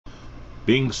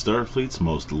Being Starfleet's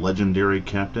most legendary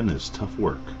captain is tough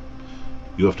work.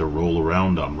 You have to roll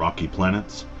around on rocky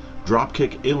planets,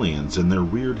 dropkick aliens in their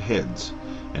weird heads,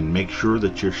 and make sure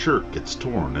that your shirt gets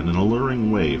torn in an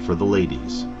alluring way for the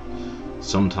ladies.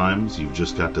 Sometimes you've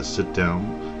just got to sit down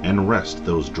and rest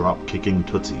those drop-kicking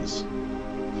tootsies.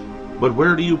 But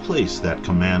where do you place that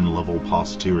command-level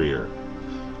posterior?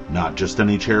 Not just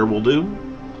any chair will do.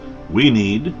 We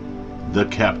need the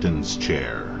captain's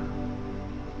chair.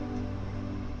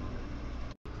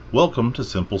 Welcome to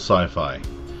Simple Sci-Fi.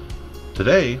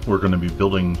 Today we're going to be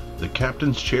building the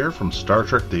captain's chair from Star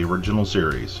Trek the original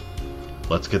series.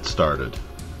 Let's get started.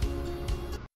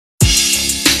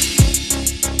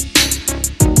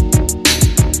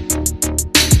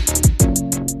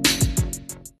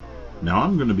 Now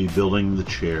I'm going to be building the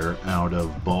chair out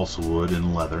of balsa wood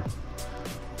and leather,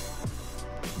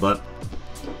 but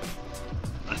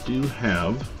I do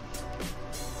have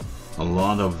a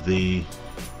lot of the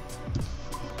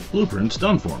blueprints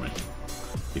done for me,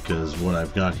 because what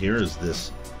I've got here is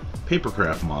this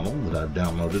papercraft model that I've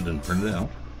downloaded and printed out,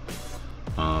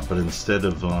 but instead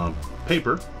of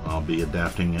paper, I'll be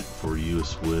adapting it for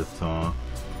use with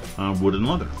wood and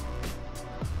leather.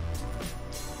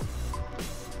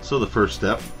 So the first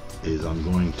step is I'm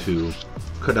going to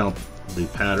cut out the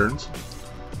patterns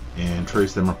and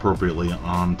trace them appropriately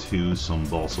onto some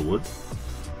balsa wood.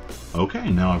 Okay,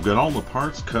 now I've got all the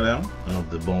parts cut out of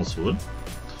the balsa wood.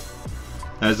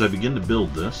 As I begin to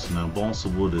build this, now balsa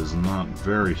wood is not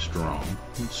very strong.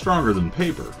 It's stronger than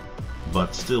paper,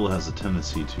 but still has a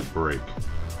tendency to break.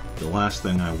 The last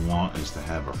thing I want is to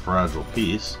have a fragile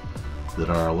piece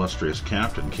that our illustrious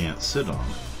captain can't sit on.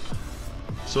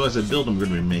 So as I build, I'm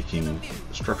going to be making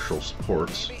structural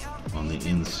supports on the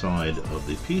inside of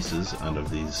the pieces out of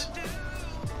these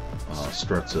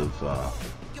struts of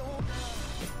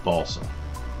balsa.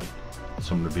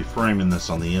 So I'm going to be framing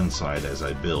this on the inside as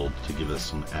I build to give us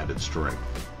some added strength.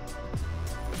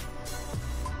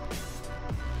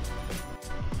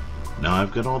 Now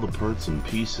I've got all the parts and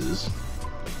pieces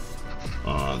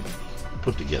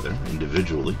put together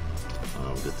individually.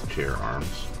 We've got the chair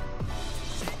arms.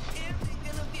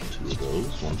 Two of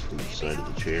those, one for each side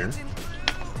of the chair.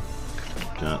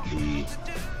 Got the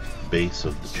base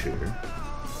of the chair.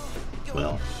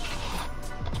 Well,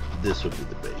 this would be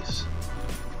the base,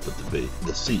 but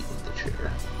the seat of the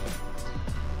chair.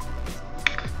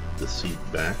 The seat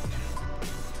back.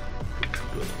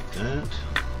 Go like that.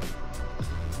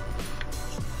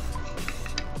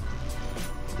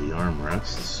 The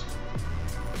armrests.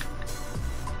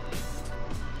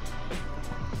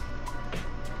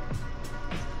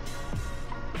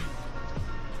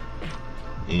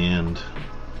 And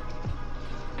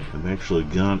I've actually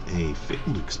got a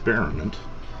failed experiment.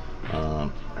 I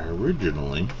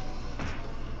originally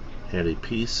had a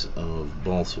piece of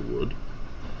balsa wood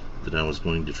that I was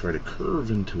going to try to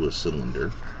curve into a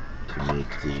cylinder to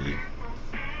make the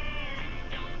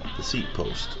seat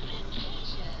post.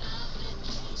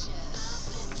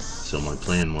 So my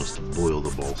plan was to boil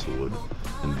the balsa wood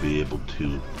and be able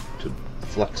to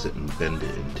flex it and bend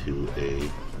it into a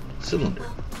cylinder.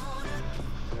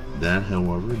 That,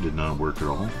 however, did not work at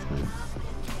all. And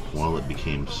while it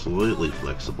became slightly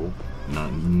flexible,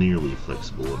 not nearly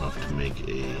flexible enough to make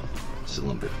a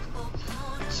cylinder.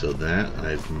 So that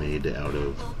I've made out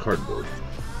of cardboard.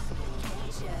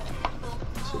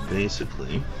 So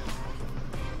basically,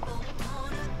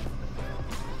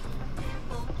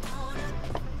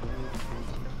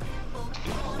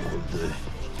 got all of the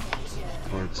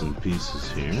parts and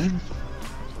pieces here.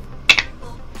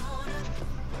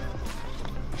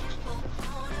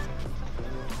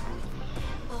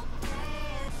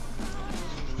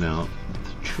 Now,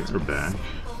 the chair back,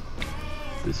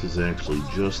 this is actually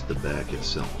just the back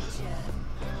itself.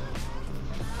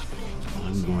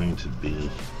 I'm going to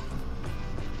be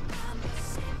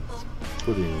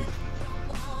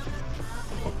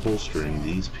upholstering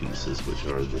these pieces, which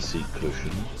are the seat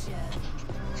cushion,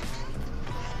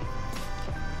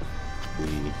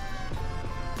 the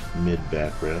mid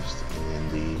backrest,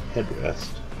 and the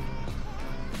headrest,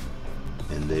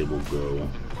 and they will go,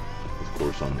 of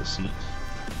course, on the seat.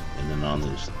 And then on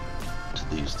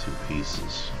these two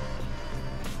pieces.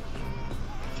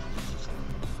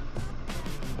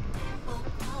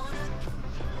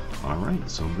 Alright,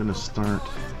 so I'm going to start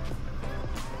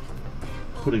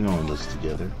putting all this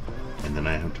together, and then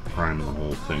I have to prime the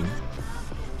whole thing,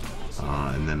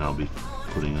 and then I'll be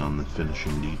putting on the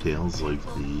finishing details like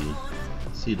the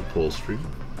seat upholstery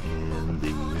and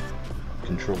the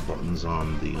control buttons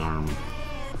on the arm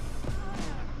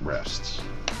rests.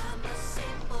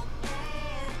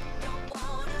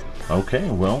 Okay,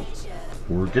 well,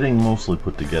 we're getting mostly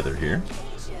put together here.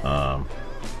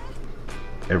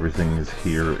 Everything is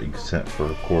here except for,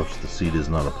 of course, the seat is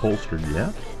not upholstered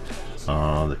yet.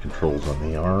 The controls on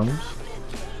the arms,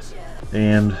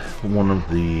 and one of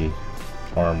the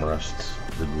armrests,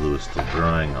 the glue is still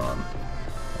drying on.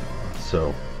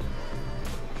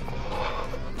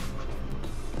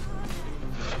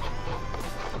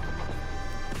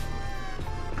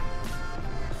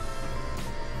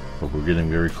 But we're getting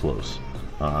very close.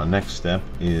 Next step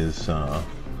is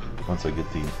once I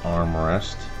get the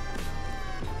armrest,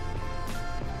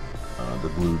 the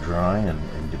glue dry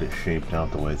and get it shaped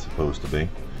out the way it's supposed to be.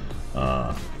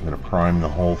 I'm going to prime the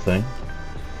whole thing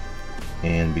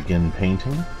and begin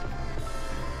painting.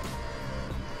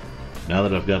 Now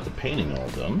that I've got the painting all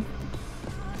done,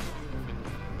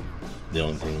 the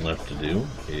only thing left to do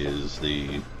is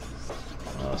the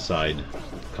side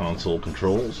console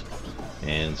controls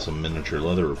and some miniature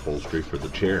leather upholstery for the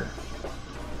chair.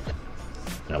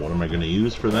 Now what am I going to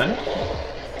use for that?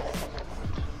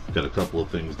 Got a couple of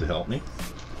things to help me.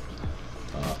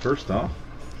 First off,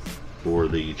 for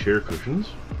the chair cushions,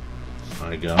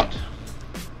 I got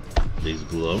these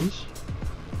gloves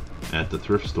at the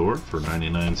thrift store for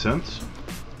 99 cents.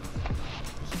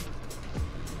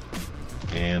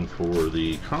 And for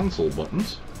the console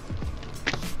buttons,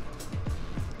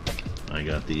 I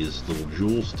got these little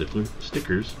jewel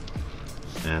stickers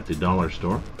at the dollar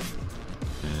store.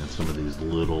 And some of these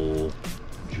little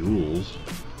jewels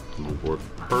will work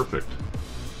perfect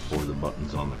for the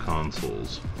buttons on the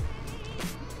consoles.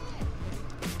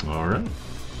 Alright,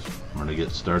 I'm going to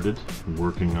get started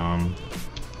working on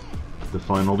the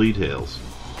final details.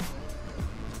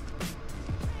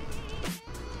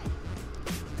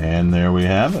 And there we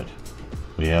have it.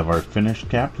 We have our finished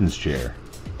captain's chair.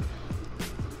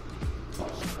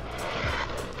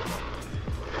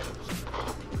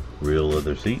 Real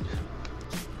leather seat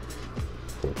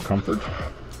for comfort.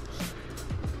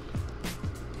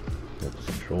 Got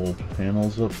the control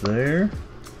panels up there.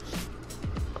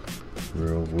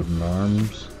 Real wooden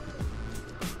arms.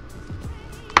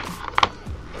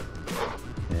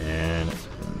 And it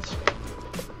spins.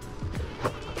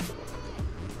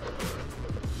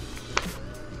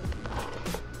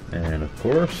 And of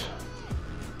course,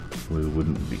 we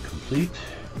wouldn't be complete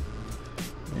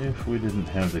if we didn't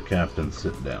have the captain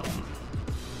sit down.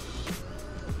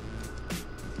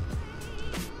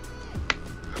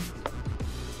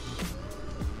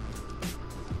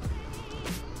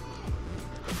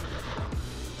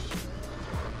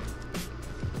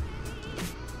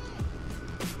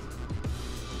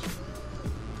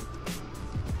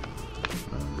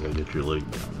 Gotta get your leg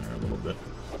down there a little bit.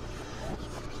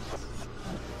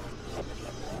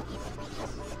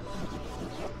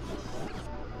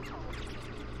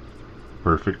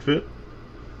 Perfect fit.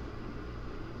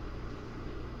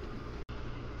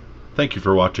 Thank you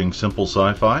for watching Simple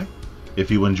Sci-Fi.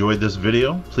 If you enjoyed this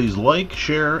video, please like,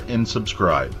 share, and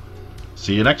subscribe.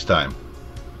 See you next time.